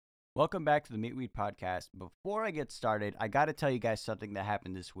Welcome back to the Meatweed Podcast. Before I get started, I got to tell you guys something that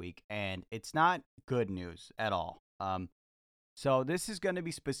happened this week, and it's not good news at all. So this is going to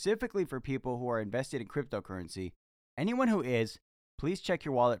be specifically for people who are invested in cryptocurrency. Anyone who is, please check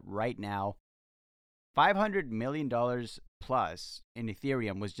your wallet right now. $500 million plus in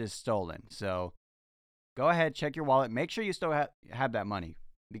Ethereum was just stolen. So go ahead, check your wallet. Make sure you still have that money,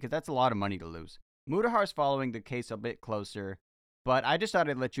 because that's a lot of money to lose. Mudahar's following the case a bit closer. But I just thought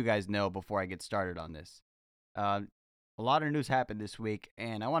I'd let you guys know before I get started on this. A lot of news happened this week,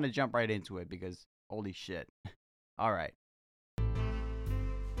 and I want to jump right into it because holy shit. All right.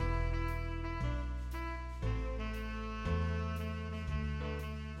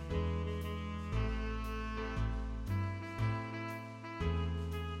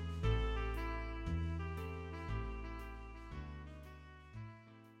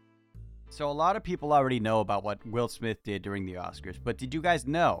 So a lot of people already know about what Will Smith did during the Oscars, but did you guys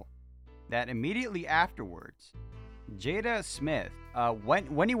know that immediately afterwards, Jada Smith,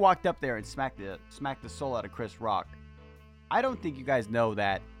 when he walked up there and smacked the soul out of Chris Rock, I don't think you guys know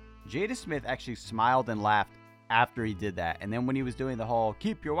that Jada Smith actually smiled and laughed after he did that. And then when he was doing the whole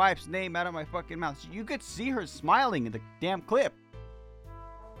 "keep your wife's name out of my fucking mouth," you could see her smiling in the damn clip.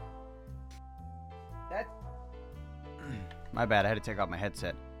 That my bad, I had to take off my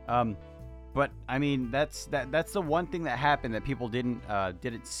headset. But I mean, that's the one thing that happened that people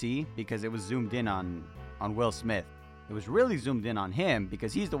didn't see because it was zoomed in on Will Smith. It was really zoomed in on him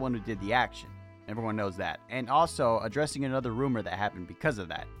because he's the one who did the action. Everyone knows that. And also addressing another rumor that happened because of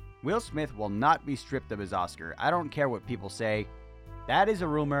that. Will Smith will not be stripped of his Oscar. I don't care what people say. That is a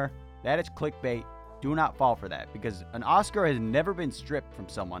rumor. That is clickbait. Do not fall for that because an Oscar has never been stripped from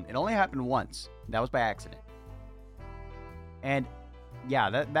someone. It only happened once. That was by accident. And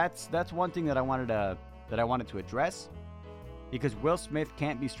yeah, that's one thing that I wanted to address, because Will Smith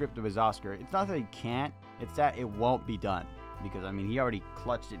can't be stripped of his Oscar. It's not that he can't; it's that it won't be done. Because I mean, he already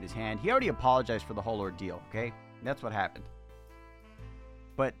clutched it in his hand. He already apologized for the whole ordeal. Okay, that's what happened.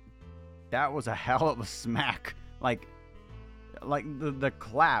 But that was a hell of a smack. Like the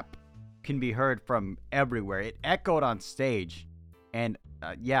clap can be heard from everywhere. It echoed on stage, and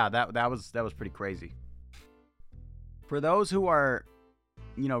yeah, that was pretty crazy. For those who are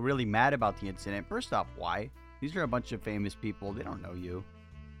really mad about the incident, first off, why? These are a bunch of famous people. They don't know you.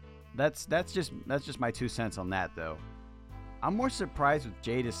 That's just my 2 cents on that, though. I'm more surprised with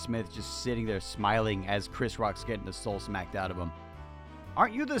Jada Smith just sitting there smiling as Chris Rock's getting the soul smacked out of him.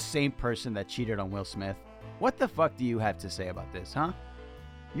 Aren't you the same person that cheated on Will Smith? What the fuck do you have to say about this, huh?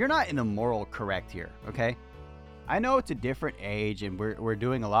 You're not in the moral correct here, okay? I know it's a different age and we're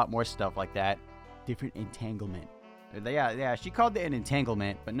doing a lot more stuff like that. Different entanglement. Yeah, she called it an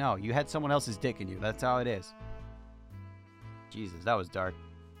entanglement, but no, you had someone else's dick in you. That's how it is. Jesus, that was dark.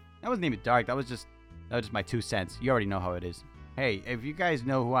 That wasn't even dark. That was just my 2 cents. You already know how it is. Hey, if you guys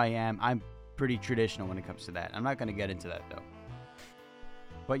know who I am, I'm pretty traditional when it comes to that. I'm not going to get into that, though.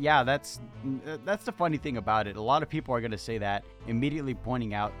 But yeah, that's the funny thing about it. A lot of people are going to say that, immediately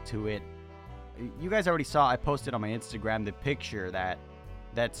pointing out to it. You guys already saw, I posted on my Instagram the picture that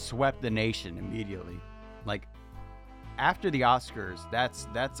swept the nation immediately. Like, after the Oscars,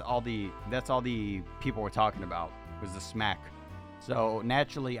 that's all the people were talking about was the smack. So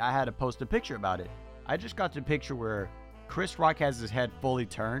naturally, I had to post a picture about it. I just got the picture where Chris Rock has his head fully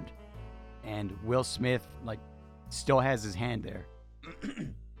turned, and Will Smith still has his hand there.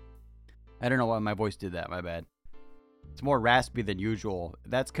 I don't know why my voice did that. My bad. It's more raspy than usual.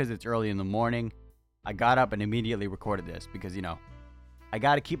 That's because it's early in the morning. I got up and immediately recorded this because I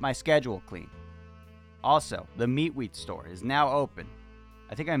got to keep my schedule clean. Also, the Meatweed store is now open.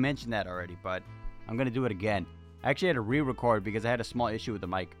 I think I mentioned that already, but I'm going to do it again. I actually had to re-record because I had a small issue with the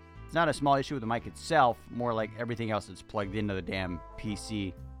mic. It's not a small issue with the mic itself, more like everything else that's plugged into the damn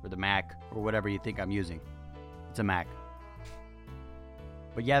PC or the Mac or whatever you think I'm using. It's a Mac.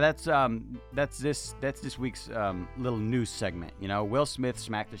 But yeah, that's this week's little news segment. Will Smith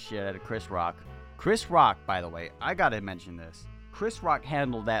smacked the shit out of Chris Rock. Chris Rock, by the way, I got to mention this. Chris Rock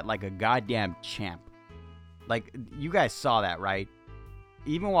handled that like a goddamn champ. Like, you guys saw that, right?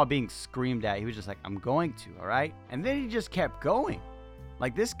 Even while being screamed at, he was just like, I'm going to, all right? And then he just kept going.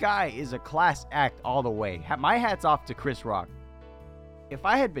 Like, this guy is a class act all the way. My hat's off to Chris Rock. If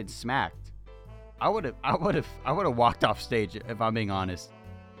I had been smacked, I would have walked off stage, if I'm being honest.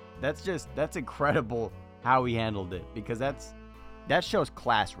 That's incredible how he handled it, because that shows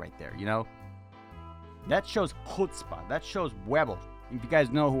class right there, That shows chutzpah. That shows huevos. If you guys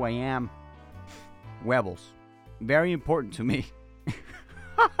know who I am, huevos. Very important to me.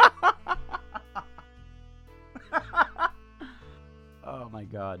 Oh my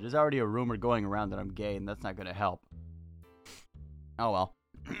god. There's already a rumor going around that I'm gay, and that's not gonna help. Oh well.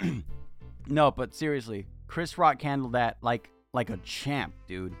 No, but seriously, Chris Rock handled that like a champ,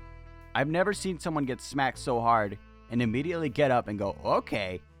 dude. I've never seen someone get smacked so hard and immediately get up and go,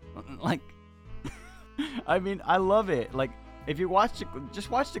 okay. Like, I mean, I love it. Like, if you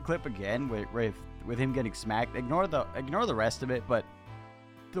just watch the clip again with him getting smacked. Ignore the rest of it, but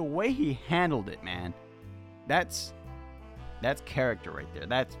the way he handled it, man, that's character right there.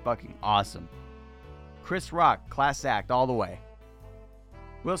 That's fucking awesome. Chris Rock, class act all the way.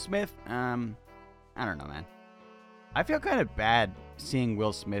 Will Smith, I don't know, man. I feel kind of bad seeing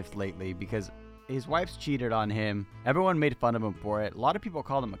Will Smith lately because his wife's cheated on him. Everyone made fun of him for it. A lot of people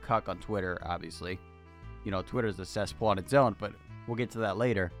called him a cuck on Twitter, obviously. You know, Twitter's a cesspool on its own, but we'll get to that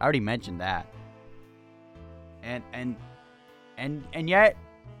later. I already mentioned that. And yet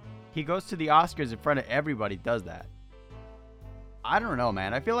he goes to the Oscars in front of everybody, does that. I don't know,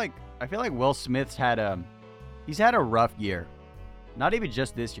 man. I feel like Will Smith's had a rough year. Not even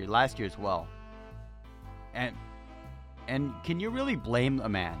just this year, last year as well. And can you really blame a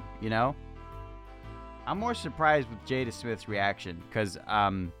man, you know? I'm more surprised with Jada Smith's reaction because I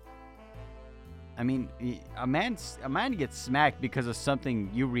mean, a man gets smacked because of something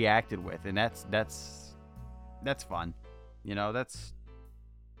you reacted with, and that's fun. You know, that's...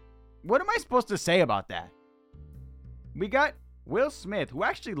 What am I supposed to say about that? We got Will Smith, who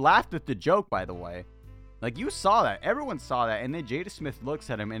actually laughed at the joke, by the way. Like, you saw that. Everyone saw that. And then Jada Smith looks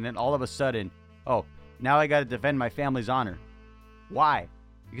at him, and then all of a sudden, oh, now I got to defend my family's honor. Why?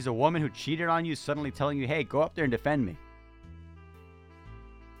 Because a woman who cheated on you is suddenly telling you, hey, go up there and defend me.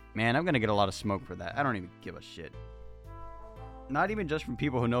 Man, I'm going to get a lot of smoke for that. I don't even give a shit. Not even just from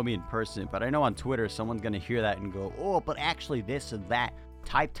people who know me in person, but I know on Twitter someone's going to hear that and go, oh, but actually this and that.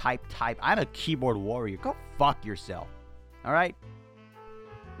 Type. I'm a keyboard warrior. Go fuck yourself. All right?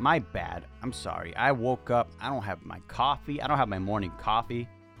 My bad. I'm sorry. I woke up. I don't have my coffee. I don't have my morning coffee.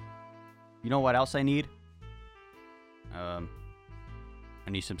 You know what else I need? I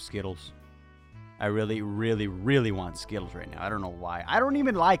need some Skittles. I really, really, really want Skittles right now. I don't know why. I don't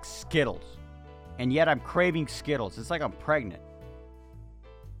even like Skittles. And yet I'm craving Skittles. It's like I'm pregnant.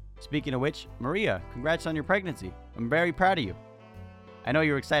 Speaking of which, Maria, congrats on your pregnancy. I'm very proud of you. I know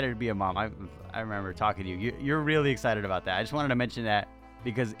you're excited to be a mom. I remember talking to you. You're really excited about that. I just wanted to mention that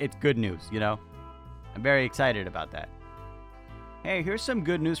because it's good news, you know? I'm very excited about that. Hey, here's some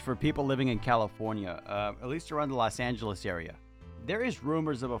good news for people living in California, at least around the Los Angeles area. There is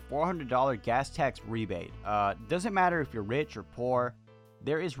rumors of a $400 gas tax rebate. Doesn't matter if you're rich or poor.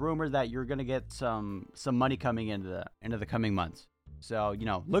 There is rumors that you're going to get some money coming into the coming months. So, you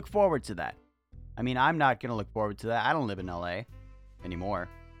know, look forward to that. I mean, I'm not going to look forward to that. I don't live in LA anymore.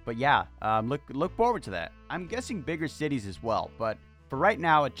 But yeah, look forward to that. I'm guessing bigger cities as well, but for right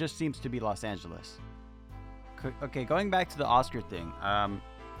now, it just seems to be Los Angeles. Okay, going back to the Oscar thing.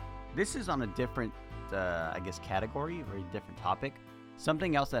 This is on a different, I guess, category, a very different topic.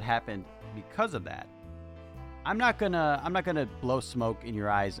 Something else that happened because of that. I'm not gonna blow smoke in your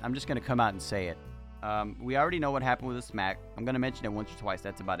eyes. I'm just gonna come out and say it. We already know what happened with the smack. I'm gonna mention it once or twice.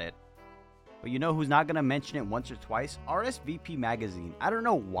 That's about it. But you know who's not going to mention it once or twice? RSVP Magazine. I don't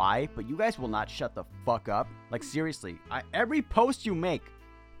know why, but you guys will not shut the fuck up. Like, seriously. Every post you make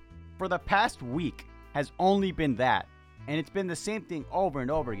for the past week has only been that. And it's been the same thing over and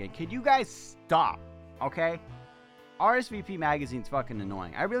over again. Can you guys stop? Okay? RSVP Magazine's fucking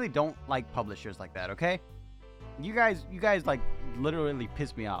annoying. I really don't like publishers like that, okay? You guys, like, literally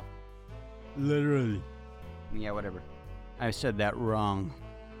piss me off. Literally. Yeah, whatever. I said that wrong.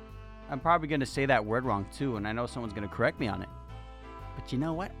 I'm probably going to say that word wrong, too, and I know someone's going to correct me on it. But you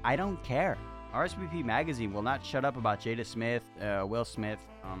know what? I don't care. RSVP Magazine will not shut up about Jada Smith, Will Smith,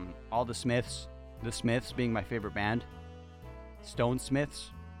 all the Smiths. The Smiths being my favorite band. Stone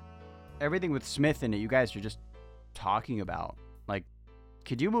Smiths. Everything with Smith in it, you guys are just talking about. Like,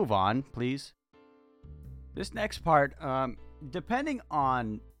 could you move on, please? This next part, depending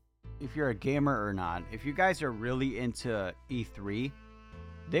on if you're a gamer or not, if you guys are really into E3,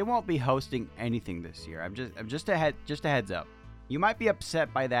 they won't be hosting anything this year. I'm just a heads up. You might be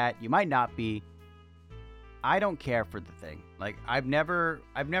upset by that. You might not be. I don't care for the thing. Like, I've never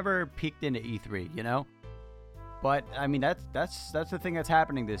peeked into E3, you know? But I mean, that's the thing that's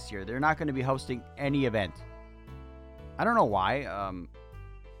happening this year. They're not going to be hosting any event. I don't know why.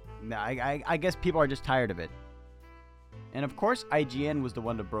 I guess people are just tired of it. And of course, IGN was the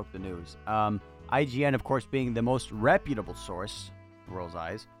one that broke the news. IGN, of course, being the most reputable source, world's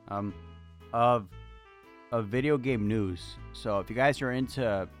eyes, of video game news. So if you guys are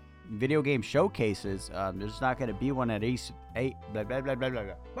into video game showcases, there's not going to be one at blah, blah, blah, blah, blah,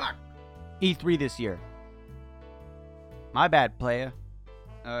 blah. Fuck. E3 this year. My bad, player.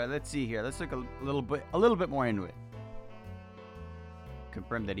 Let's see here. Let's look a little bit more into it.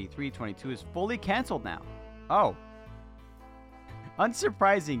 Confirmed that E3 22 is fully canceled now. Oh.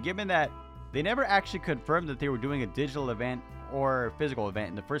 Unsurprising, given that they never actually confirmed that they were doing a digital event or physical event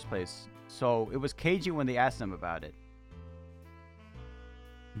in the first place. So it was cagey when they asked them about it.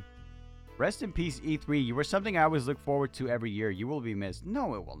 Rest in peace, E3. You were something I always look forward to every year. You will be missed.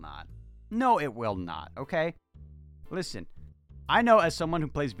 No, it will not. No, it will not. Okay? Listen, I know as someone who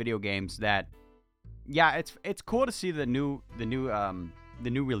plays video games that, yeah, it's cool to see the new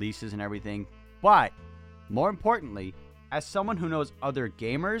releases and everything. But more importantly, as someone who knows other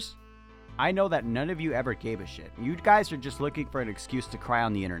gamers, I know that none of you ever gave a shit. You guys are just looking for an excuse to cry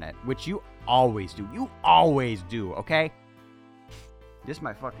on the internet, which you always do. You always do, okay? This is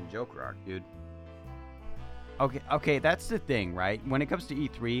my fucking Joker arc, dude. Okay, that's the thing, right? When it comes to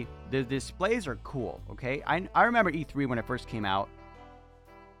E3, the displays are cool, okay? I remember E3 when it first came out,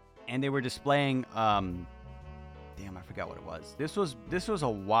 and they were displaying, damn, I forgot what it was. This was a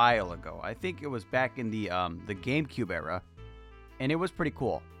while ago. I think it was back in the GameCube era, and it was pretty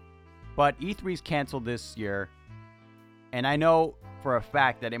cool. But E3's canceled this year, and I know for a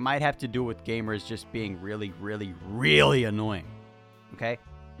fact that it might have to do with gamers just being really, really, really annoying. Okay?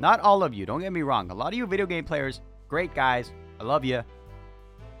 Not all of you, don't get me wrong. A lot of you video game players, great guys, I love you.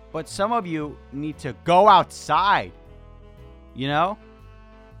 But some of you need to go outside. You know?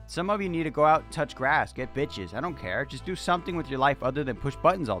 Some of you need to go out and touch grass, get bitches. I don't care. Just do something with your life other than push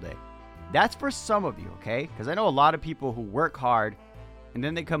buttons all day. That's for some of you, okay? Because I know a lot of people who work hard and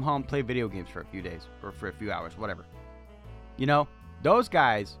then they come home, play video games for a few days or for a few hours, whatever. You know, those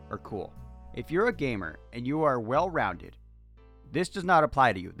guys are cool. If you're a gamer and you are well-rounded, this does not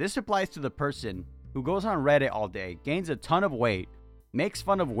apply to you. This applies to the person who goes on Reddit all day, gains a ton of weight, makes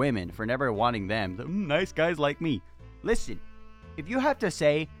fun of women for never wanting them. Nice guys like me. Listen, if you have to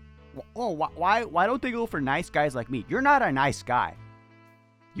say, oh, why don't they go for nice guys like me? You're not a nice guy.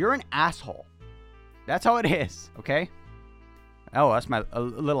 You're an asshole. That's how it is, okay? Oh, that's a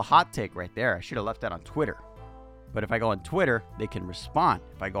little hot take right there. I should have left that on Twitter. But if I go on Twitter, they can respond.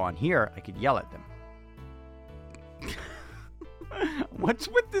 If I go on here, I could yell at them. What's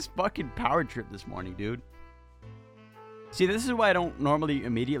with this fucking power trip this morning, dude? See, this is why I don't normally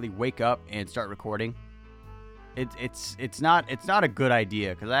immediately wake up and start recording. It's not a good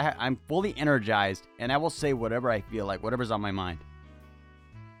idea because I'm fully energized and I will say whatever I feel like, whatever's on my mind.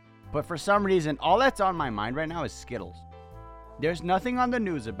 But for some reason, all that's on my mind right now is Skittles. There's nothing on the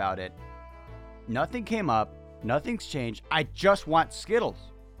news about it. Nothing came up. Nothing's changed. I just want Skittles.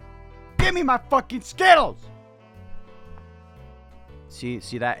 Give me my fucking Skittles! See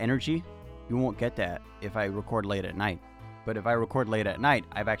that energy? You won't get that if I record late at night. But if I record late at night,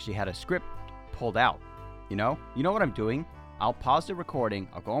 I've actually had a script pulled out. You know what I'm doing? I'll pause the recording,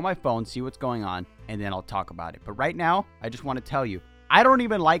 I'll go on my phone, see what's going on, and then I'll talk about it. But right now, I just want to tell you, I don't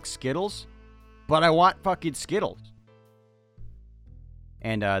even like Skittles, but I want fucking Skittles.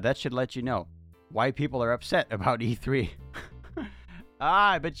 And that should let you know why people are upset about E3.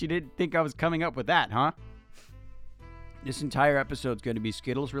 I bet you didn't think I was coming up with that, huh? This entire episode's going to be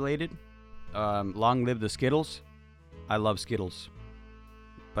Skittles related. Long live the Skittles. I love Skittles.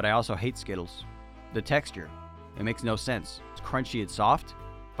 But I also hate Skittles. The texture. It makes no sense. It's crunchy and soft.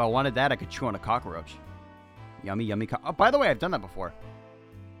 If I wanted that, I could chew on a cockroach. Yummy, yummy. Oh, by the way, I've done that before.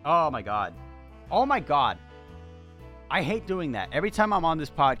 Oh, my God. Oh, my God. I hate doing that. Every time I'm on this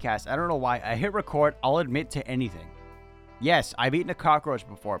podcast, I don't know why, I hit record, I'll admit to anything. Yes, I've eaten a cockroach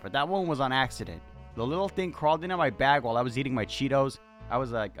before, but that one was on accident. The little thing crawled into my bag while I was eating my Cheetos. I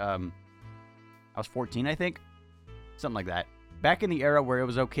was like, I was 14, I think. Something like that. Back in the era where it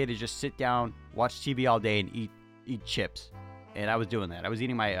was okay to just sit down, watch TV all day, and eat chips. And I was doing that. I was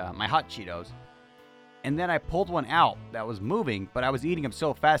eating my my hot Cheetos. And then I pulled one out that was moving, but I was eating them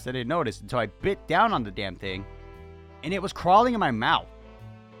so fast I didn't notice until I bit down on the damn thing. And it was crawling in my mouth.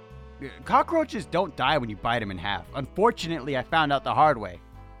 Cockroaches don't die when you bite them in half. Unfortunately, I found out the hard way.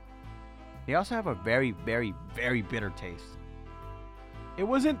 They also have a very, very, very bitter taste. It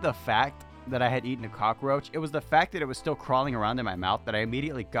wasn't the fact that I had eaten a cockroach. It was the fact that it was still crawling around in my mouth that I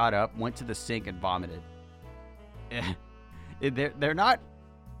immediately got up, went to the sink, and vomited. They're not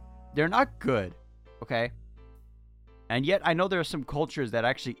good, okay? And yet I know there are some cultures that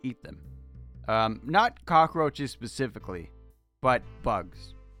actually eat them. Not cockroaches specifically, but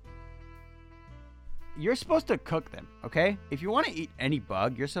bugs. You're supposed to cook them, okay? If you want to eat any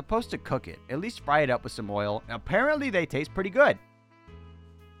bug, you're supposed to cook it. At least fry it up with some oil. Apparently, they taste pretty good.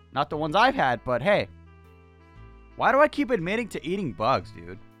 Not the ones I've had, but hey. Why do I keep admitting to eating bugs,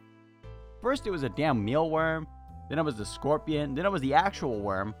 dude? First it was a damn mealworm, then it was the scorpion, then it was the actual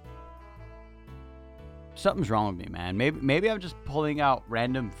worm. Something's wrong with me, man. Maybe I'm just pulling out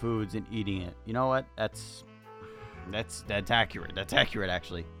random foods and eating it. You know what? That's accurate. That's accurate,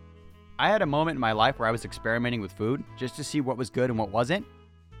 actually. I had a moment in my life where I was experimenting with food just to see what was good and what wasn't.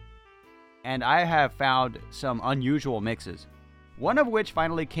 And I have found some unusual mixes. One of which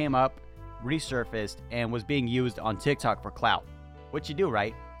finally came up, resurfaced, and was being used on TikTok for clout. What you do,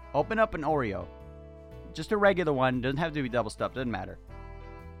 right? Open up an Oreo. Just a regular one. Doesn't have to be double stuffed. Doesn't matter.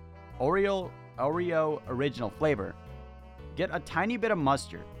 Oreo original flavor. Get a tiny bit of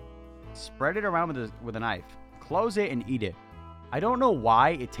mustard. Spread it around with a knife. Close it and eat it. I don't know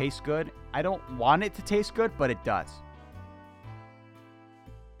why it tastes good. I don't want it to taste good, but it does.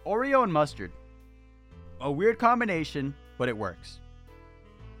 Oreo and mustard. A weird combination, but it works.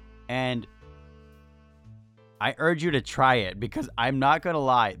 And I urge you to try it because I'm not going to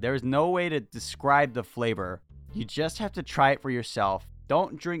lie. There's no way to describe the flavor. You just have to try it for yourself.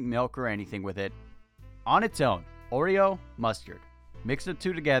 Don't drink milk or anything with it. On its own, Oreo, mustard. Mix the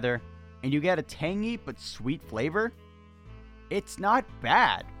two together, and you get a tangy but sweet flavor. It's not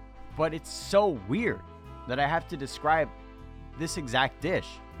bad, but it's so weird that I have to describe this exact dish,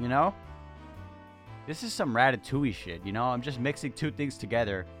 you know? This is some Ratatouille shit, you know? I'm just mixing two things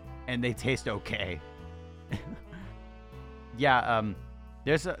together, and they taste okay. Yeah,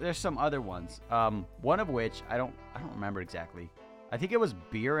 there's some other ones. One of which I don't remember exactly. I think it was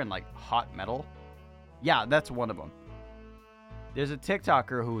beer and like hot metal. Yeah, that's one of them. There's a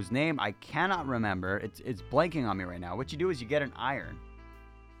TikToker whose name I cannot remember. It's blanking on me right now. What you do is you get an iron.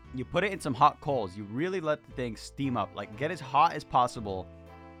 You put it in some hot coals. You really let the thing steam up. Like, get as hot as possible.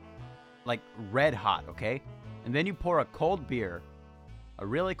 Like, red hot, okay? And then you pour a cold beer. A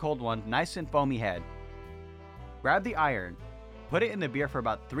really cold one. Nice and foamy head. Grab the iron. Put it in the beer for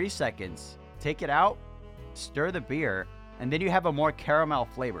about 3 seconds. Take it out. Stir the beer. And then you have a more caramel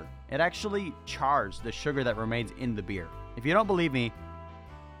flavor. It actually chars the sugar that remains in the beer. If you don't believe me,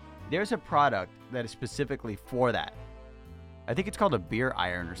 there's a product that is specifically for that. I think it's called a beer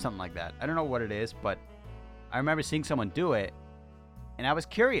iron or something like that. I don't know what it is, but I remember seeing someone do it, and I was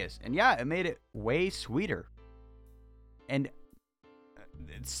curious. And yeah, it made it way sweeter. And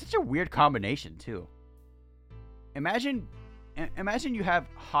it's such a weird combination, too. Imagine you have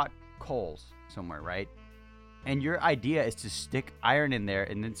hot coals somewhere, right? And your idea is to stick iron in there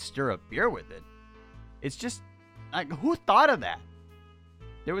and then stir a beer with it. It's just... like, who thought of that?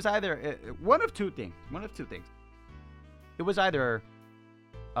 There was either one of two things. It was either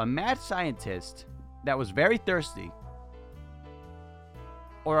a mad scientist that was very thirsty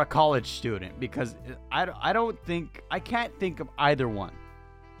or a college student, because I can't think of either one.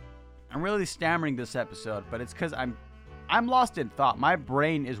 I'm really stammering this episode, but it's because I'm lost in thought. My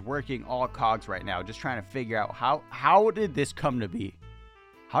brain is working all cogs right now, just trying to figure out how did this come to be?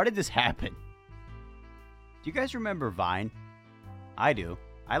 How did this happen? Do you guys remember Vine? I do.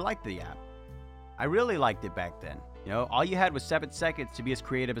 I liked the app. I really liked it back then. You know, all you had was 7 seconds to be as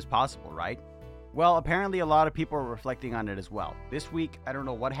creative as possible, right? Well, apparently a lot of people are reflecting on it as well. This week, I don't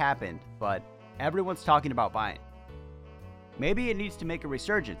know what happened, but everyone's talking about Vine. Maybe it needs to make a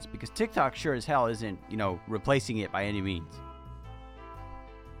resurgence, because TikTok sure as hell isn't, replacing it by any means.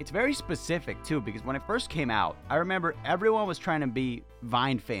 It's very specific, too, because when it first came out, I remember everyone was trying to be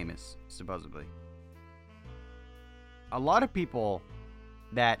Vine famous, supposedly. A lot of people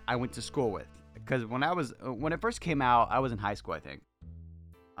that I went to school with, because when it first came out, I was in high school, I think.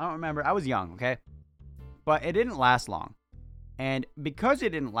 I don't remember. I was young, okay? But it didn't last long. And because it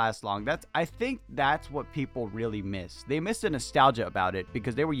didn't last long, I think that's what people really miss. They miss the nostalgia about it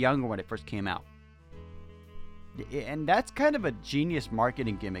because they were younger when it first came out. And that's kind of a genius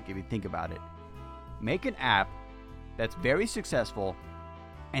marketing gimmick if you think about it. Make an app that's very successful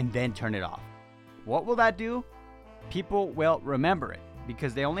and then turn it off. What will that do? People will remember it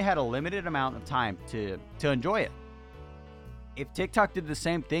because they only had a limited amount of time to enjoy it. If TikTok did the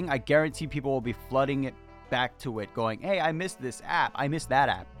same thing, I guarantee people will be flooding it back to it going, hey, I missed this app. I missed that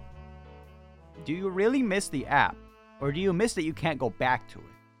app. Do you really miss the app? Or do you miss that you can't go back to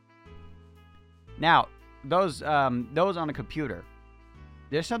it? Now, those on a computer,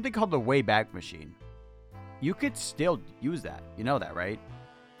 there's something called the Wayback Machine. You could still use that. You know that, right?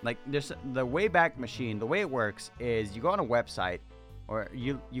 Like, there's the Wayback Machine. The way it works is you go on a website, or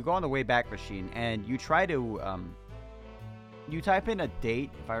you go on the Wayback Machine, and you try to, you type in a date,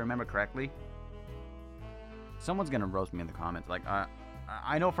 if I remember correctly. Someone's going to roast me in the comments. Like,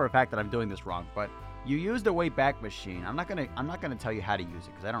 I know for a fact that I'm doing this wrong, but you use the Wayback Machine. I'm not gonna tell you how to use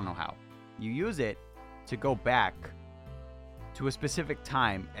it because I don't know how. You use it, to go back to a specific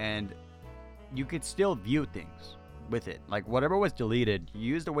time, and you could still view things with it. Like whatever was deleted, you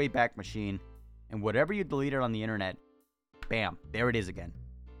use the Wayback Machine, and whatever you deleted on the internet, bam, there it is again.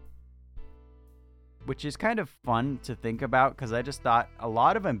 Which is kind of fun to think about, because I just thought a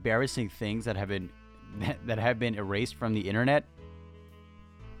lot of embarrassing things that have been erased from the internet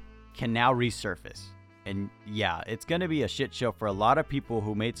can now resurface. And yeah, it's gonna be a shit show for a lot of people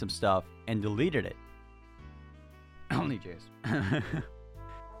who made some stuff and deleted it. Only Jays.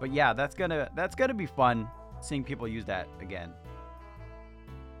 But yeah, that's gonna be fun seeing people use that again.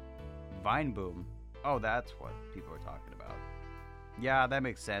 Vine Boom. Oh, that's what people are talking about. Yeah, that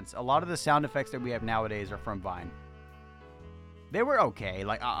makes sense. A lot of the sound effects that we have nowadays are from Vine. They were okay.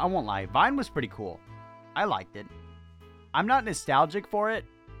 Like, I won't lie. Vine was pretty cool. I liked it. I'm not nostalgic for it,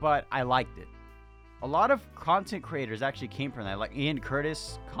 but I liked it. A lot of content creators actually came from that. Like Ian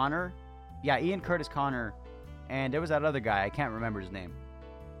Curtis Connor. Yeah, Ian Curtis Connor. And there was that other guy. I can't remember his name.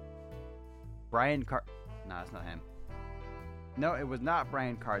 No, that's not him. No, it was not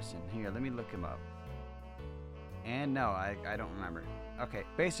Brian Carson. Here, let me look him up. And no, I don't remember. Okay,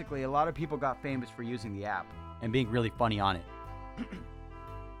 basically, a lot of people got famous for using the app and being really funny on it.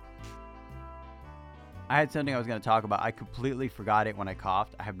 I had something I was going to talk about. I completely forgot it when I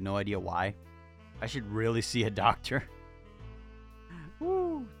coughed. I have no idea why. I should really see a doctor.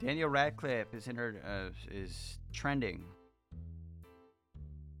 Woo! Daniel Radcliffe is trending.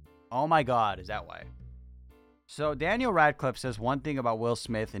 Oh my God, is that why? So Daniel Radcliffe says one thing about Will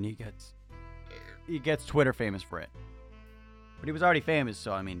Smith, and he gets Twitter famous for it. But he was already famous,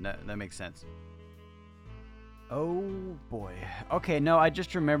 so I mean that makes sense. Oh boy. Okay, no, I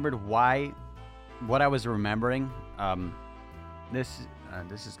just remembered what I was remembering. This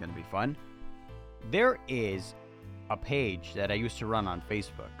is gonna be fun. There is a page that I used to run on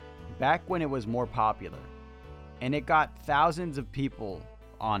Facebook back when it was more popular, and it got thousands of people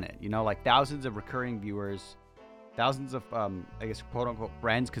on it. You know, like thousands of recurring viewers, thousands of I guess quote unquote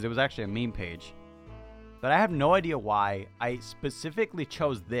friends, because it was actually a meme page. But I have no idea why I specifically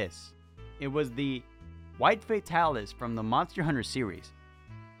chose this. It was the White Fatalis from the Monster Hunter series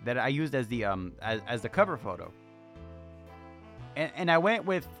that I used as the as the cover photo. And I went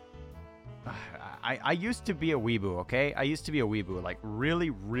with I used to be a weeboo, okay? I used to be a weeboo, like really,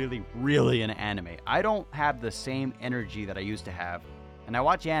 really, really into anime. I don't have the same energy that I used to have. And I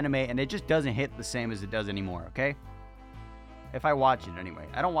watch anime, and it just doesn't hit the same as it does anymore, okay? If I watch it anyway.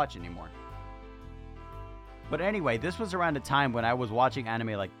 I don't watch it anymore. But anyway, this was around a time when I was watching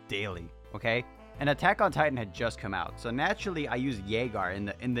anime like daily, okay? And Attack on Titan had just come out. So naturally, I used Jaeger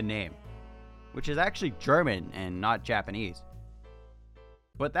in the name, which is actually German and not Japanese.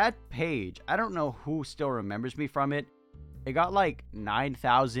 But that page, I don't know who still remembers me from it. It got like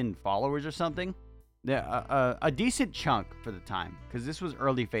 9,000 followers or something. A decent chunk for the time, because this was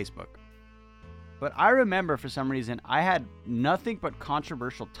early Facebook. But I remember for some reason I had nothing but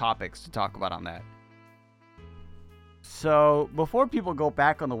controversial topics to talk about on that. So before people go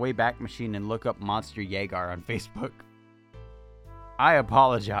back on the Wayback Machine and look up Monster Jaeger on Facebook, I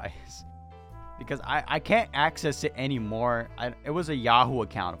apologize. Because I can't access it anymore. It was a Yahoo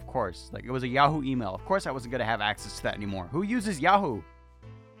account, of course. Like, it was a Yahoo email. Of course I wasn't going to have access to that anymore. Who uses Yahoo?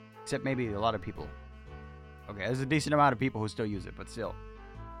 Except maybe a lot of people. Okay, there's a decent amount of people who still use it, but still.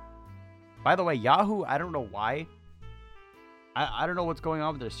 By the way, Yahoo, I don't know why. I don't know what's going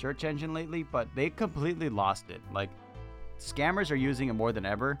on with their search engine lately, but they completely lost it. Like, scammers are using it more than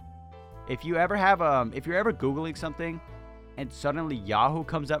ever. If you ever have if you're ever Googling something and suddenly Yahoo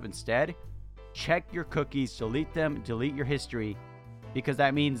comes up instead, check your cookies, delete them, delete your history, because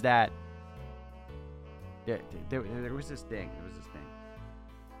that means that there was this thing.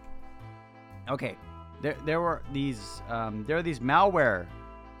 Okay, there are these malware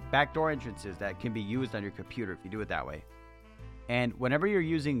backdoor entrances that can be used on your computer if you do it that way. And whenever you're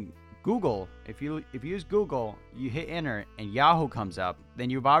using Google, if you use Google, you hit enter and Yahoo comes up, then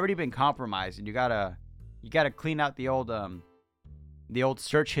you've already been compromised, and you gotta clean out the old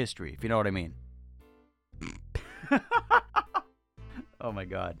search history, if you know what I mean. Oh my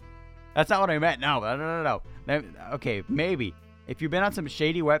God, that's not what I meant. No. Okay, maybe if you've been on some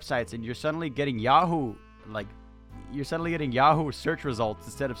shady websites and you're suddenly getting Yahoo search results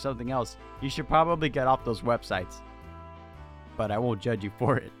instead of something else, you should probably get off those websites. But I won't judge you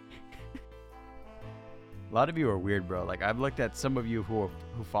for it. A lot of you are weird, bro. Like, I've looked at some of you who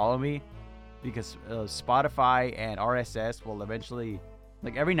follow me, because Spotify and RSS will eventually,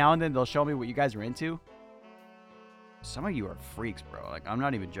 like, every now and then they'll show me what you guys are into. Some of you are freaks, bro. Like, I'm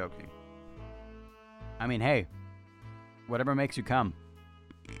not even joking. I mean, hey, whatever makes you come.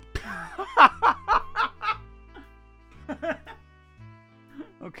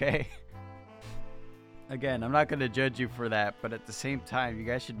 Okay. Again, I'm not going to judge you for that, but at the same time, you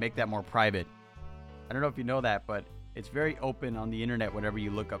guys should make that more private. I don't know if you know that, but it's very open on the internet whenever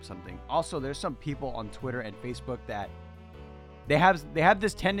you look up something. Also, there's some people on Twitter and Facebook that they have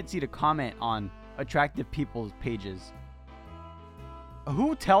this tendency to comment on attractive people's pages.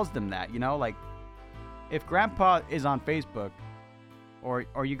 Who tells them that, you know? Like, if grandpa is on Facebook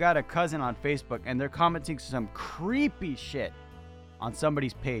or you got a cousin on Facebook and they're commenting some creepy shit on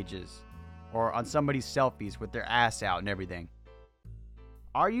somebody's pages or on somebody's selfies with their ass out and everything,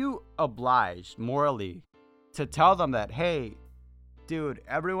 are you obliged morally to tell them that, hey, dude,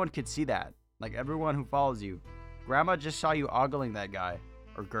 everyone could see that? Like, everyone who follows you, grandma just saw you ogling that guy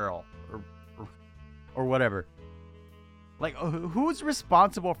or girl or whatever. Like, who's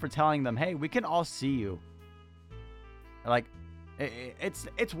responsible for telling them, hey, we can all see you? Like,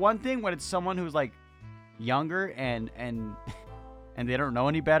 it's one thing when it's someone who's like younger and they don't know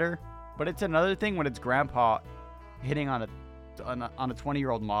any better, but it's another thing when it's grandpa hitting on a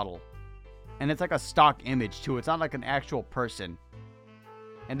 20-year-old model, and it's like a stock image too. It's not like an actual person,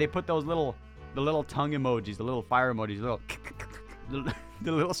 and they put those the little tongue emojis, the little fire emojis, the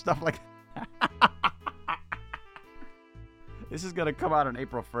little stuff like that. This is gonna come out on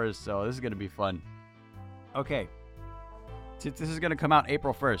April 1st, so this is gonna be fun. Okay. Since this is going to come out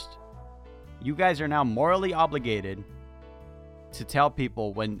April 1st, you guys are now morally obligated to tell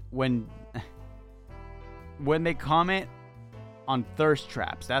people when they comment on thirst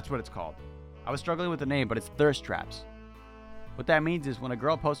traps. That's what it's called. I was struggling with the name, but it's thirst traps. What that means is when a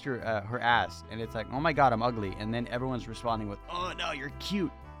girl posts her ass and it's like, oh my God, I'm ugly. And then everyone's responding with, oh no, you're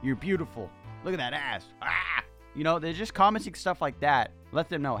cute. You're beautiful. Look at that ass. Ah! You know, they're just commenting stuff like that. Let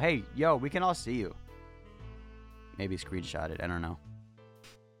them know, hey, yo, we can all see you. Maybe screenshot it. I don't know.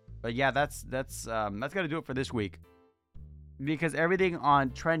 But yeah, that's gonna do it for this week. Because everything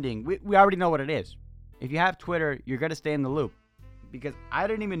on trending, we already know what it is. If you have Twitter, you're gonna stay in the loop. Because I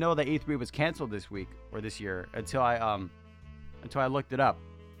didn't even know that E3 was canceled this week or this year until I looked it up.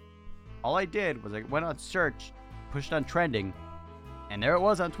 All I did was I went on search, pushed on trending, and there it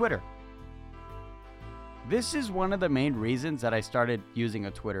was on Twitter. This is one of the main reasons that I started using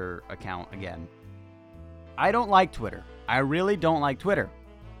a Twitter account again. I don't like Twitter. I really don't like Twitter.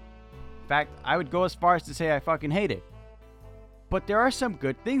 In fact, I would go as far as to say I fucking hate it. But there are some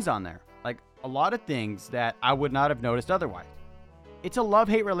good things on there. Like, a lot of things that I would not have noticed otherwise. It's a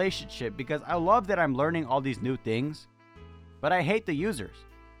love-hate relationship because I love that I'm learning all these new things, but I hate the users.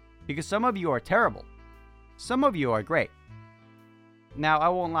 Because some of you are terrible. Some of you are great. Now, I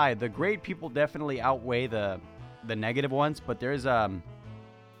won't lie, the great people definitely outweigh the negative ones, but there's a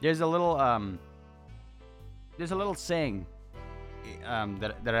little saying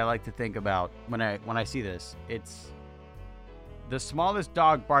that I like to think about when I see this. It's the smallest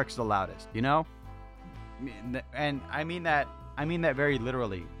dog barks the loudest, you know? And I mean that very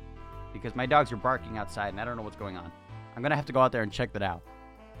literally, because my dogs are barking outside and I don't know what's going on. I'm gonna have to go out there and check that out.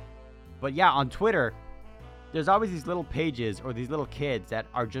 But yeah, on Twitter, there's always these little pages or these little kids that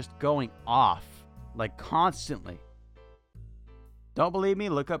are just going off, like, constantly. Don't believe me?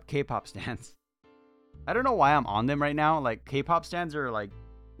 Look up K-pop stans. I don't know why I'm on them right now. Like, K-pop stans are like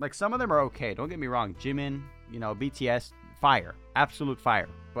some of them are okay. Don't get me wrong. Jimin, BTS, fire. Absolute fire.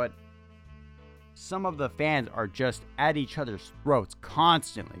 But some of the fans are just at each other's throats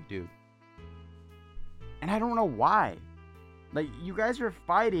constantly, dude. And I don't know why. Like, you guys are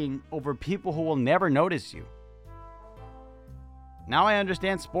fighting over people who will never notice you. Now I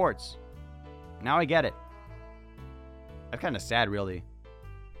understand sports. Now I get it. That's kind of sad, really.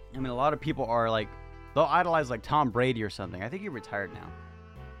 I mean, a lot of people are like, they'll idolize like Tom Brady or something. I think he retired now.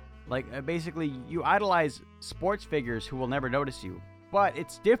 Like, basically, you idolize sports figures who will never notice you. But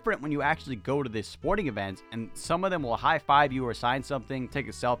it's different when you actually go to this sporting event and some of them will high-five you or sign something, take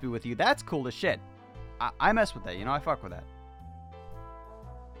a selfie with you. That's cool as shit. I mess with that, I fuck with that.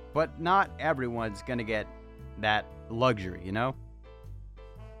 But not everyone's gonna get that luxury,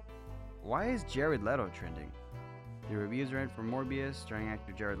 Why is Jared Leto trending? The reviews are in for Morbius, starring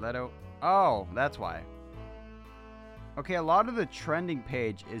actor Jared Leto. Oh, that's why. Okay, a lot of the trending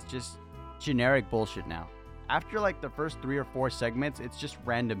page is just generic bullshit now. After like the first 3 or 4 segments, it's just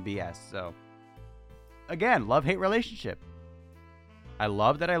random BS. So, again, love-hate relationship. I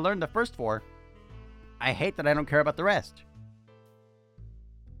love that I learned the first 4. I hate that I don't care about the rest.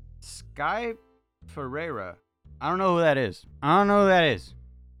 Sky Ferreira. I don't know who that is.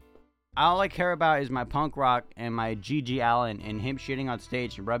 All I care about is my punk rock and my G.G. Allen and him shitting on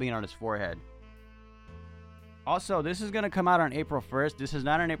stage and rubbing it on his forehead. Also, this is going to come out on April 1st. This is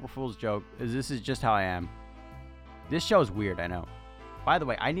not an April Fool's joke. This is just how I am. This show's weird, I know. By the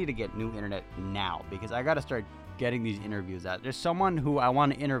way, I need to get new internet now because I got to start getting these interviews out. There's someone who I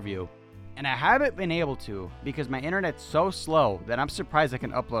want to interview, and I haven't been able to because my internet's so slow that I'm surprised I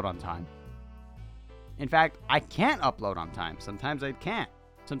can upload on time. In fact, I can't upload on time. Sometimes I can't.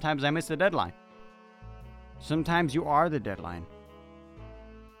 Sometimes I miss the deadline. Sometimes you are the deadline.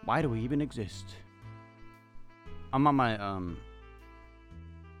 Why do we even exist? I'm on my,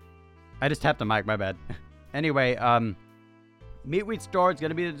 I just tapped the mic, my bad. Anyway, Meatweed Store is going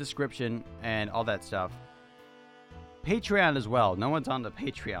to be in the description and all that stuff. Patreon as well. No one's on the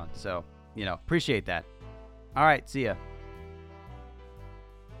Patreon, so, appreciate that. All right, see ya.